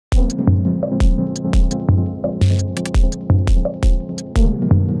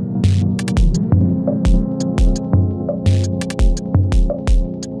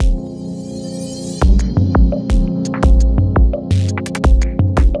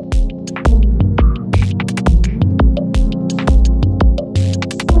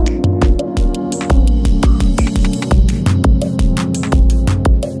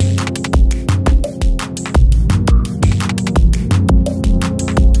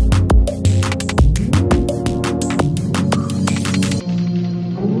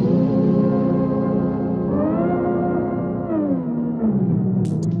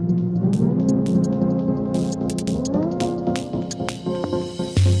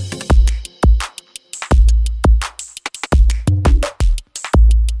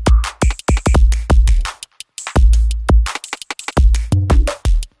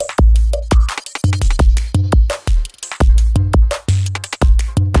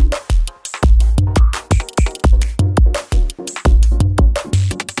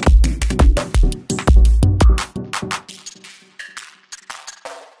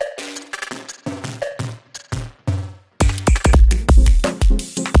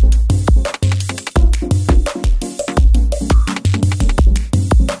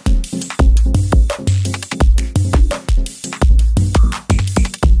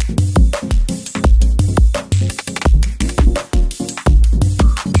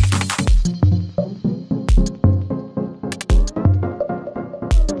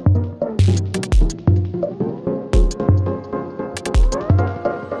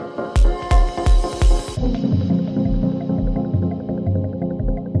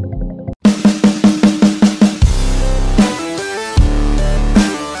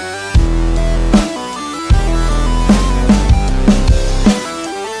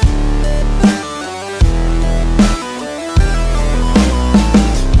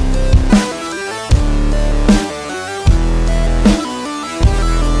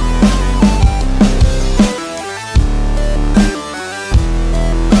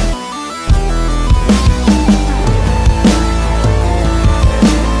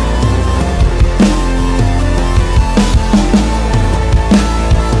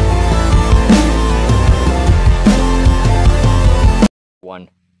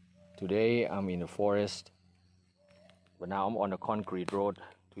Today I'm in the forest, but now I'm on a concrete road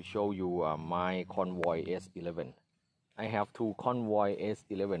to show you my Convoy S11. I have two Convoy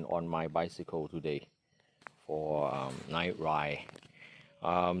S11 on my bicycle today for night ride.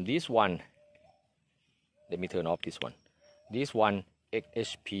 This one, let me turn off this one. This one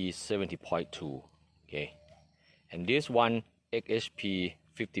xhp70.2, okay, and this one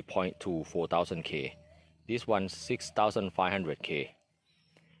xhp50.2 4000K. This one 6500K.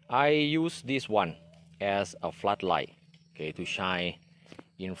 I use this one as a floodlight, okay, to shine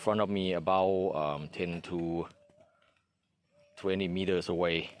in front of me about 10 to 20 meters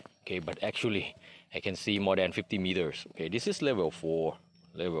away, okay, but actually I can see more than 50 meters. Okay, this is level 4,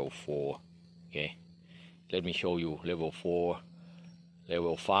 okay. Let me show you level 4,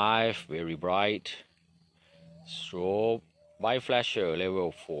 level 5, very bright. Strobe, bi-flasher,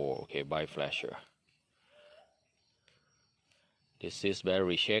 level 4, okay, bi-flasher. This is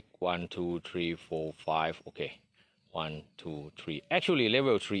battery check, 1, 2, 3, 4, 5, okay, 1, 2, 3. Actually,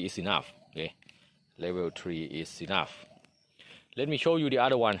 level 3 is enough, okay, level 3 is enough. Let me show you the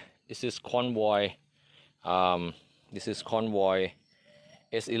other one. This is Convoy, Convoy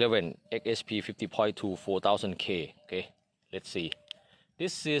S11 xhp50.2 4000K, okay. Let's see.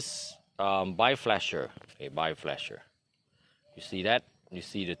 This is bi-flasher, okay, bi-flasher. You see that? You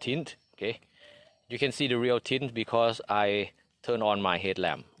see the tint, okay. You can see the real tint because I turn on my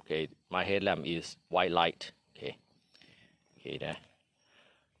headlamp, okay. My headlamp is white light, okay, okay, there.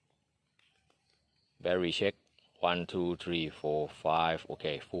 Battery check, 1, 2, 3, 4, 5,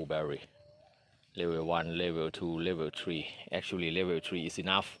 okay, full battery. Level 1, level 2, level 3. Actually level 3 is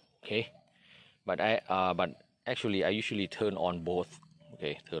enough, okay, but actually I usually turn on both,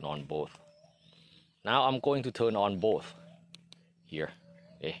 okay, turn on both. Now I'm going to turn on both here,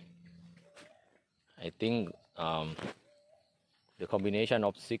 okay. I think the combination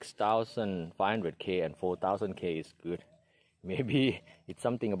of 6500K and 4000K is good. Maybe it's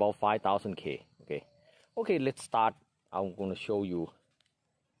something about 5000K, okay. Okay, let's start. I'm going to show you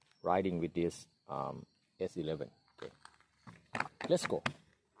riding with this S11, okay. Let's go.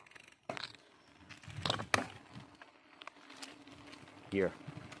 Here.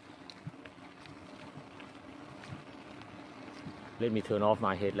 Let me turn off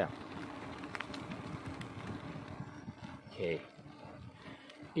my headlamp. Okay.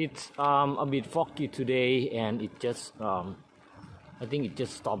 It's a bit foggy today, and it just I think it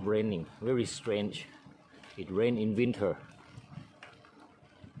just stopped raining. Very strange. It rained in winter.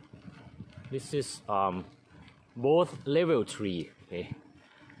 This is both level 3, okay.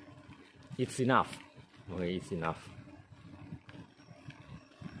 It's enough, okay, it's enough.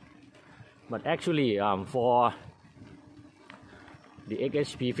 But actually for the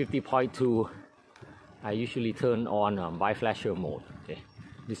xhp50.2 I usually turn on bi-flasher mode, okay.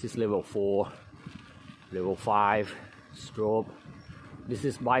 This is level 4, level 5, strobe. This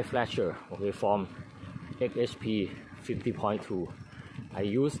is bi-flasher, okay, from xhp50.2. I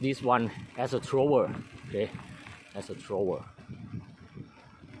use this one as a thrower, okay, as a thrower.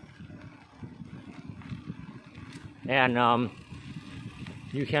 And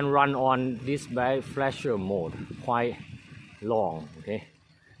you can run on this bi-flasher mode quite long, okay,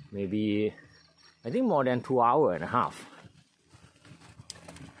 maybe I think more than 2 hours and a half.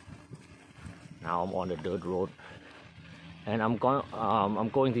 Now I'm on the dirt road, and I'm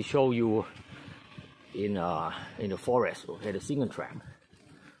going to show you in the forest, okay, the single track.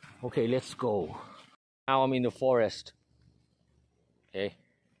 Okay, let's go. Now I'm in the forest, okay.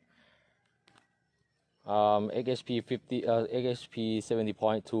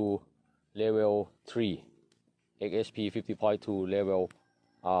 xhp70.2 level 3, xhp50.2 level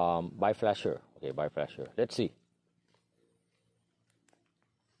bi-flasher, okay, bi-flasher. Let's see.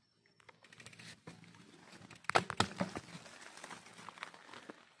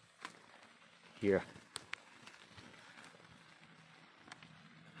 Here.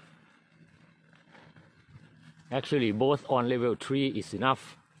 Actually, both on level 3 is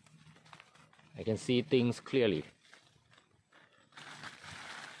enough. I can see things clearly.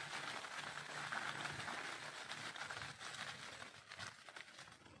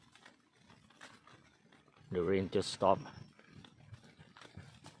 The rain just stopped.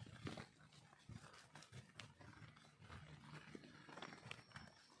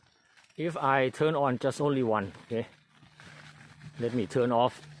 If I turn on just only one, okay, let me turn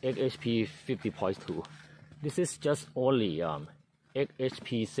off xhp50.2. This is just only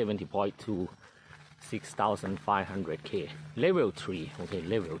xhp70.2 6500K, level 3, okay,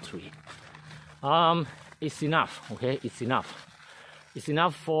 level 3. It's enough, okay, it's enough. It's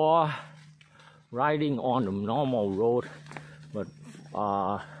enough for riding on the normal road, but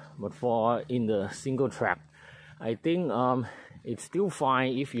but for in the single track, I think it's still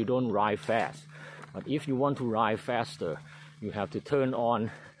fine if you don't ride fast. But if you want to ride faster, you have to turn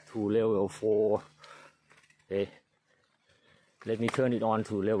on to level 4. Okay, let me turn it on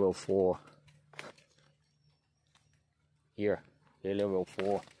to level 4. Here, okay, level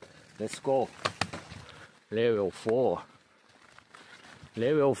 4. Let's go. Level 4.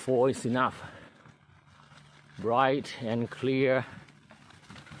 Level 4 is enough. Bright and clear.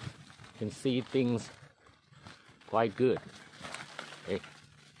 You can see things quite good. Okay.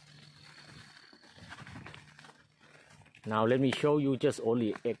 Now let me show you just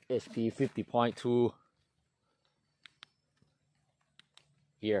only xhp50.2.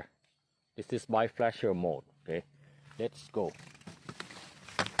 Here. This is by flasher mode. Okay. Let's go.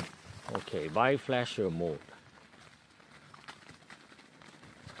 Okay, by flasher mode.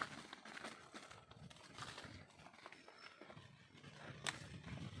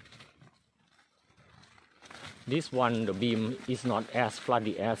 This one, the beam is not as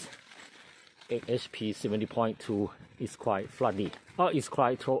floody as xhp70.2. It's quite floody. Oh, it's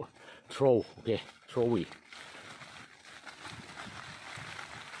quite okay, throwy.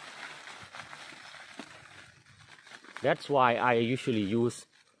 That's why I usually use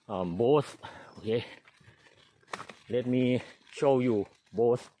both. Okay, let me show you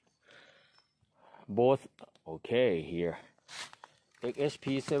both. Okay, here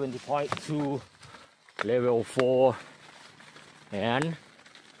xhp70.2 level 4 and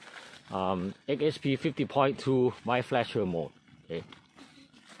xhp50.2 by flasher mode. Okay,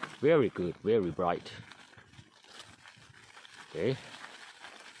 very good, very bright. Okay,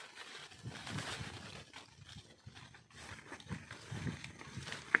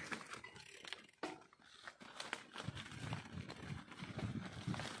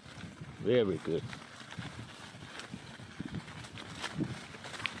 very good.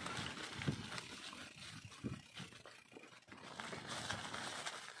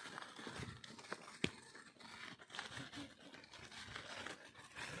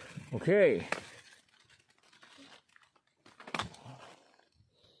 Okay.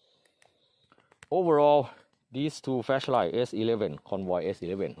 Overall, these two flashlight S11, Convoy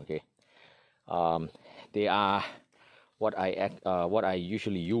S11, okay, they are what I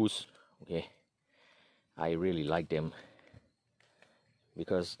usually use. Okay, I really like them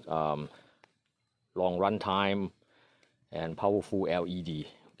because long run time and powerful LED.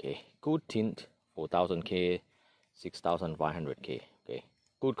 Okay, good tint, 4000K, 6500K. Okay,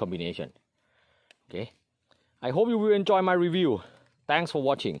 good combination. Okay, I hope you will enjoy my review. Thanks for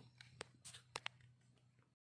watching.